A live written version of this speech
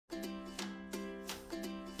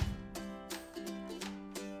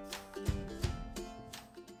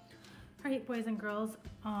Alright, boys and girls,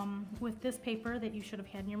 with this paper that you should have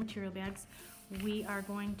had in your material bags, we are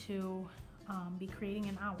going to be creating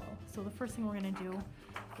an owl. So the first thing we're going to do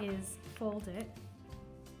is fold it,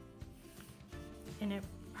 and it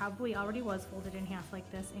probably already was folded in half like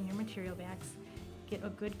this in your material bags. Get a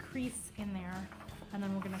good crease in there, and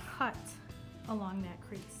then we're going to cut along that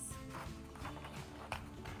crease.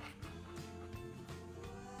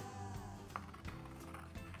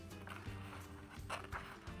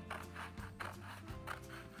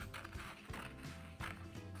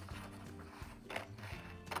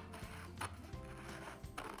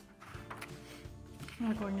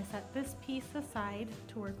 We're going to set this piece aside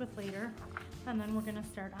to work with later, and then we're going to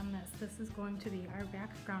start on this. This is going to be our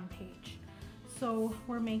background page. So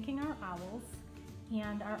we're making our owls,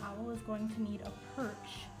 and our owl is going to need a perch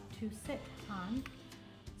to sit on.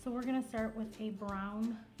 So we're going to start with a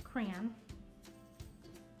brown crayon,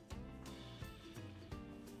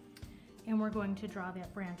 and we're going to draw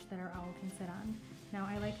that branch that our owl can sit on. Now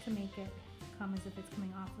I like to make it come as if it's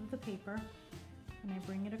coming off of the paper, and I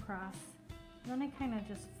bring it across. And then I kind of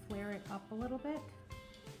just flare it up a little bit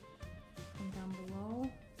from down below.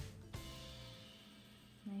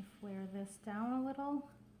 And I flare this down a little.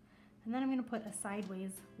 And then I'm going to put a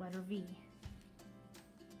sideways letter V,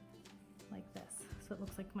 like this. So it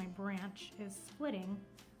looks like my branch is splitting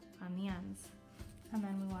on the ends. And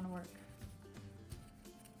then we want to work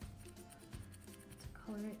to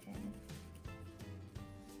color it in.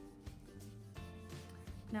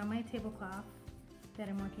 Now my tablecloth that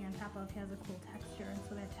I'm working on top of has a cool texture, and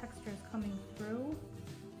so that texture is coming through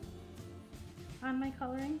on my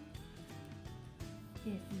coloring.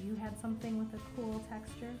 If you had something with a cool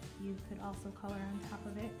texture, you could also color on top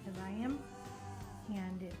of it, as I am,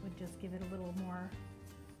 and it would just give it a little more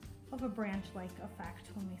of a branch-like effect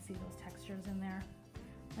when we see those textures in there.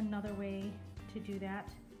 Another way to do that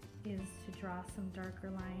is to draw some darker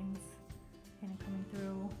lines kind of coming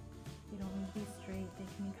through. They don't need to be straight, they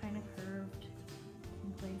can be kind of curved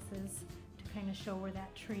in places to kind of show where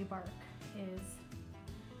that tree bark is.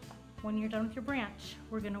 When you're done with your branch,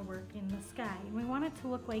 we're going to work in the sky. We want it to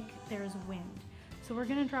look like there's wind. So we're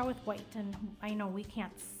going to draw with white, and I know we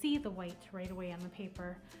can't see the white right away on the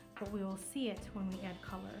paper, but we will see it when we add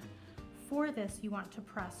color. For this, you want to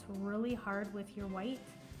press really hard with your white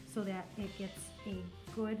so that it gets a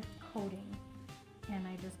good coating. And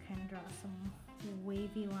I just kind of draw some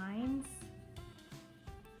wavy lines.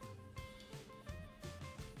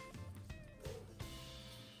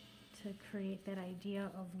 To create that idea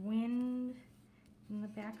of wind in the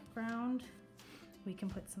background. We can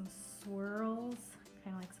put some swirls,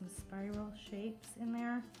 kind of like some spiral shapes in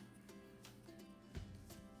there.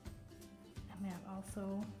 And that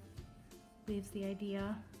also leaves the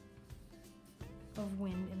idea of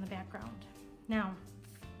wind in the background. Now,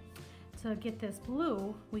 to get this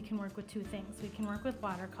blue, we can work with two things. We can work with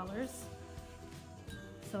watercolors.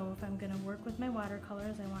 So if I'm going to work with my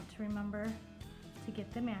watercolors, I want to remember to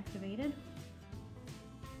get them activated,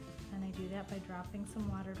 and I do that by dropping some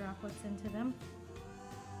water droplets into them.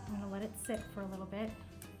 I'm going to let it sit for a little bit,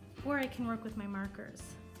 or I can work with my markers.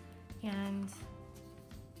 And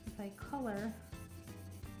if I color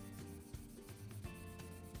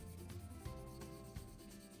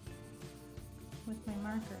with my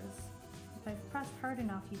markers, if I've pressed hard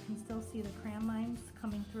enough, you can still see the crayon lines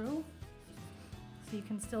coming through, so you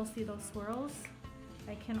can still see those swirls.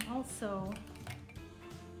 I can also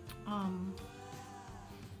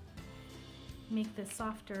make this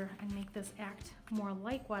softer and make this act more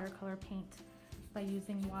like watercolor paint by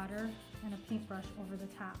using water and a paintbrush over the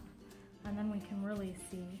top. And then we can really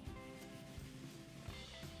see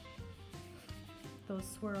those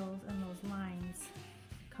swirls and those lines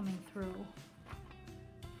coming through.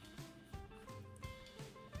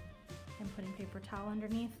 I'm putting paper towel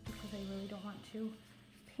underneath because I really don't want to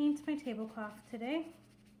paint my tablecloth today.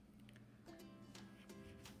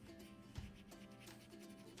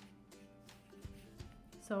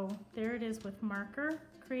 So there it is with marker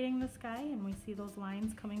creating the sky, and we see those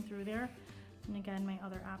lines coming through there. And again, my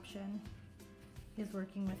other option is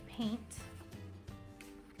working with paint.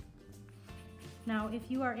 Now, if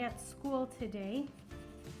you are at school today,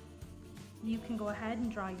 you can go ahead and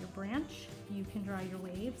draw your branch, you can draw your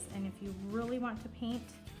waves, and if you really want to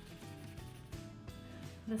paint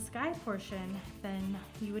the sky portion, then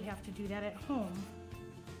you would have to do that at home,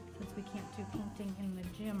 since we can't do painting in the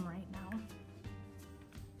gym right now.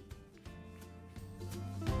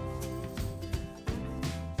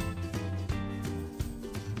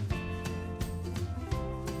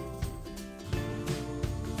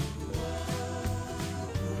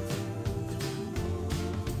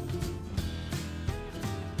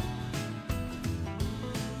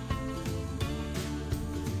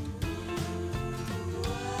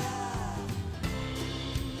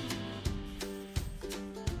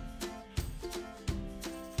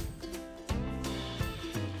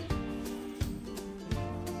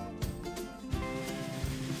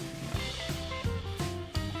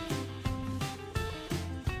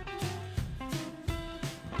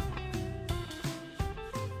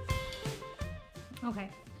 Okay,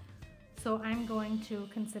 so I'm going to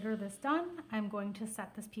consider this done. I'm going to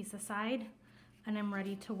set this piece aside and I'm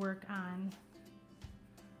ready to work on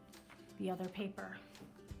the other paper.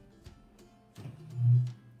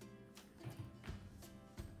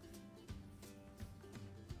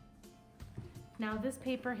 Now this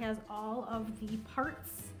paper has all of the parts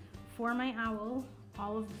for my owl,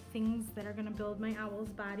 all of the things that are going to build my owl's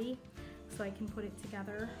body, so I can put it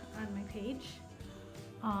together on my page.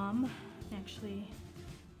 I'm actually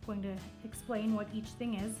going to explain what each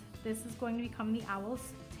thing is. This is going to become the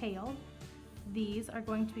owl's tail. These are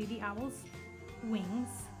going to be the owl's wings.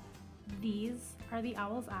 These are the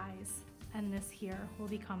owl's eyes, and this here will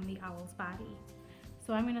become the owl's body.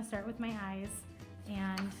 So I'm going to start with my eyes,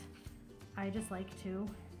 and I just like to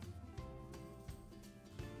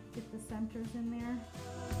get the centers in there.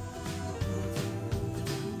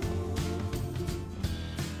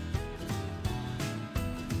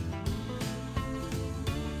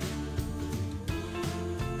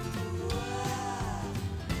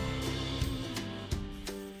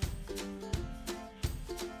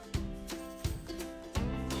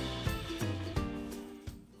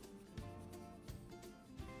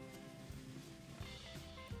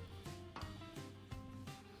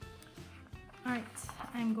 Alright,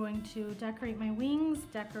 I'm going to decorate my wings,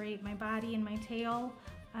 decorate my body and my tail,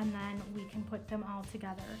 and then we can put them all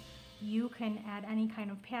together. You can add any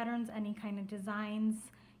kind of patterns, any kind of designs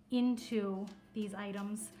into these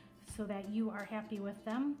items so that you are happy with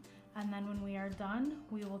them. And then when we are done,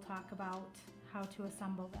 we will talk about how to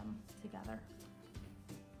assemble them together.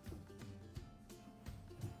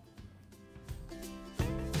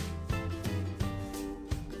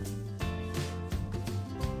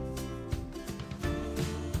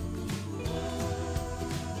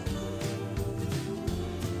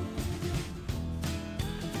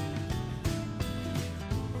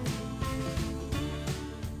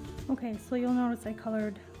 Okay, so you'll notice I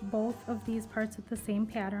colored both of these parts with the same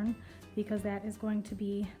pattern because that is going to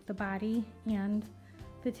be the body and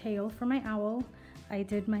the tail for my owl. I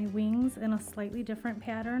did my wings in a slightly different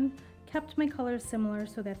pattern, kept my colors similar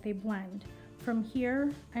so that they blend. From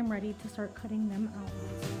here, I'm ready to start cutting them out.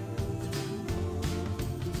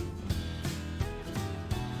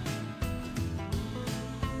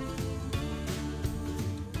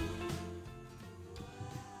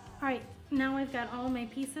 Alright, now I've got all my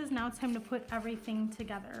pieces. Now it's time to put everything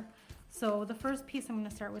together. So the first piece I'm going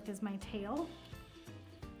to start with is my tail.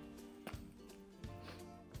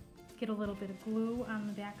 Get a little bit of glue on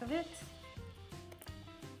the back of it.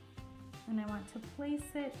 And I want to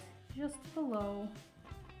place it just below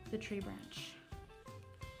the tree branch.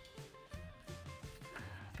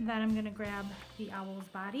 Then I'm going to grab the owl's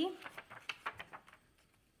body.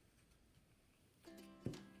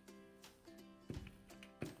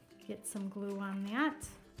 Get some glue on that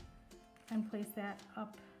and place that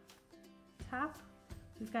up top.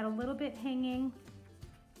 We've got a little bit hanging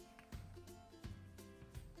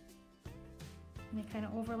and it kind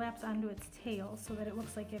of overlaps onto its tail so that it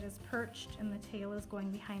looks like it is perched and the tail is going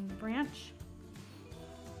behind the branch.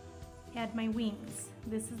 Add my wings.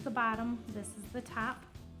 This is the bottom, this is the top,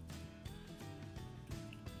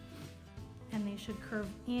 and they should curve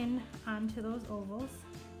in onto those ovals.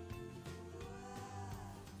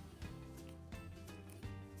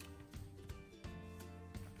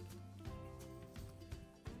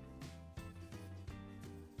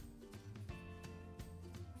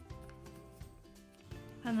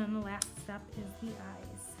 And then the last step is the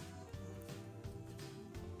eyes.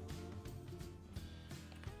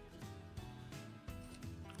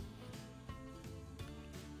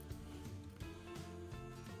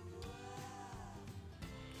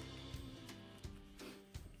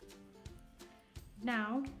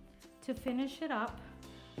 Now, to finish it up,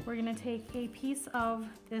 we're going to take a piece of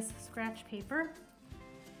this scratch paper.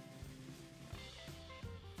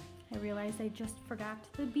 I realized I just forgot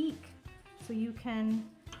the beak. So you can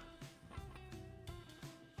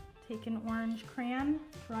take an orange crayon,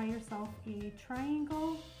 draw yourself a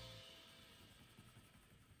triangle,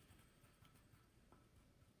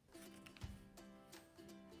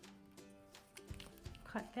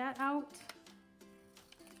 cut that out,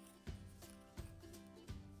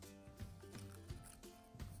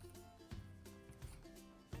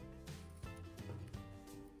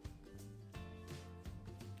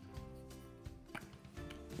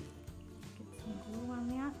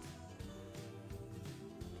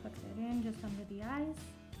 just under the eyes.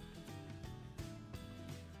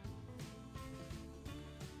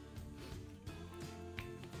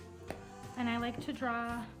 And I like to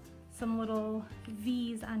draw some little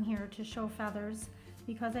V's on here to show feathers.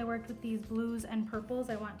 Because I worked with these blues and purples,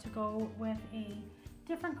 I want to go with a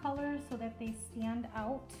different colors so that they stand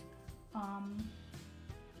out. I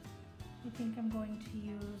think I'm going to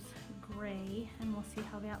use gray and we'll see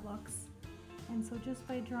how that looks. And so just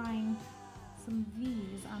by drawing some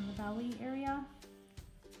V's on the belly area,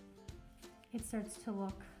 it starts to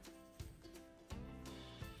look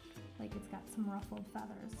like it's got some ruffled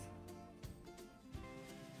feathers.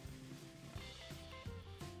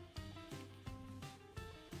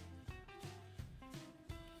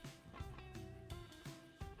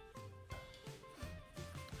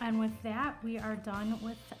 And with that, we are done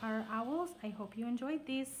with our owls. I hope you enjoyed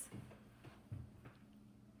these.